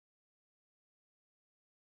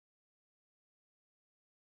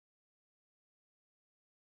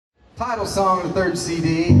Title song of the third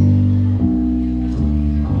CD.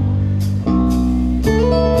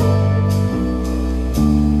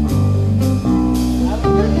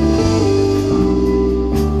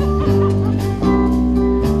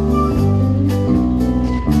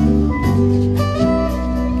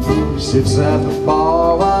 Sits at the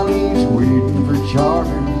bar while he's waiting for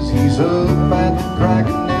charters. He's up at the crack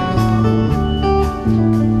of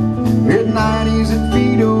noon. At night he's at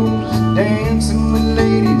Vito's, dancing with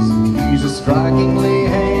ladies. He's a strikingly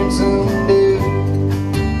handsome dude.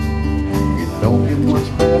 It don't get much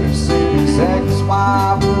better since his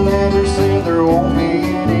ex-wife let her say there won't be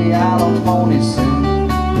any alimony soon.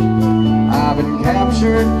 I've been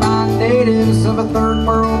captured by natives of a third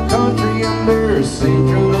world country under a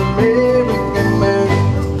Central American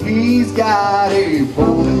moon. He's got a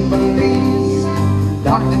boat in Belize,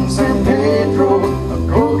 docked in San Pedro, a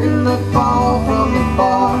coconut fall from the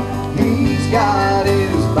bar. He's got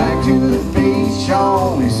his back to the beach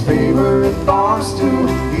on his favorite bar stool.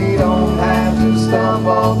 He don't have to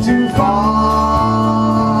stumble too far.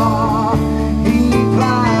 He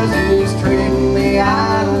plies his trade in the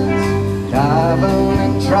islands, diving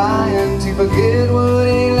and trying to forget what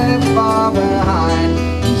he left far behind.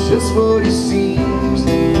 He's just what he seems,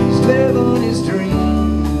 he's living his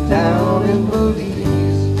dream down in Belize.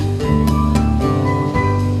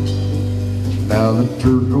 Now the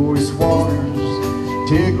turquoise waters,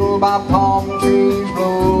 tickled by palm trees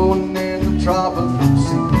blowing in the tropical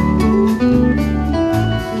sea.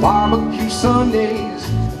 Barbecue Sundays,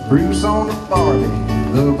 Bruce on the Barbie,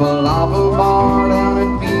 the Palapa bar down at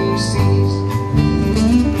BC's.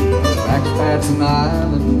 Expats and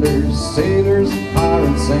islanders, sailors and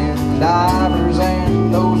pirates and divers,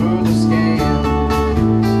 and those were the scams.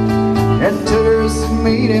 And tourists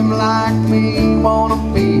meet him like me, wanna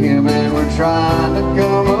meet him, and we're trying to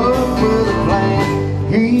come up with a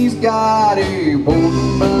plan. He's got a boat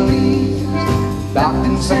in Belize, docked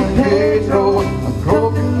in San Pedro, a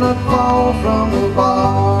coconut fall from the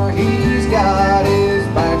bar. He's got his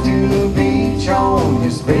back to the beach on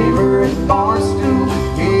his favorite bar stool.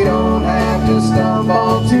 He don't have to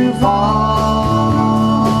stumble too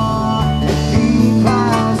far. He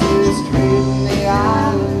plies his trade in the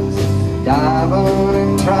islands, diving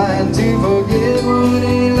and trying to forget what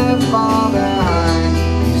he left far behind.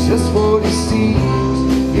 He's just what he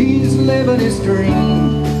seems, he's living his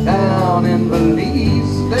dream down in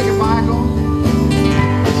Belize. Take it, Michael.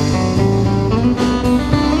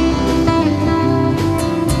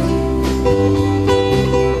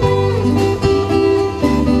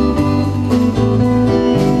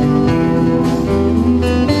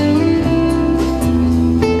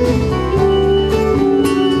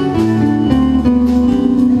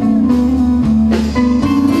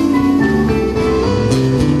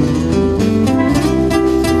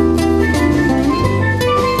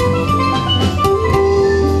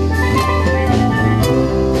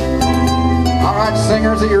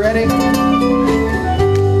 Singers, are you ready?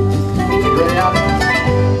 Ready out?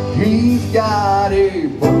 He's got a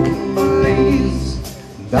boat in Belize,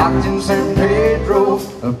 docked in San Pedro,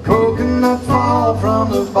 a coconut fall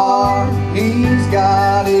from the bar. He's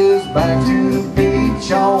got his back to the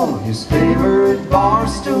beach on his favorite bar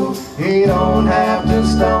stool. He don't have to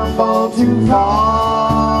stumble too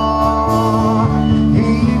far.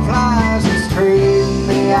 He flies his trade in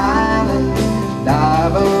the island,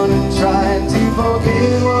 diving and trying to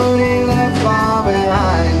forget what he left far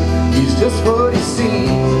behind. He's just what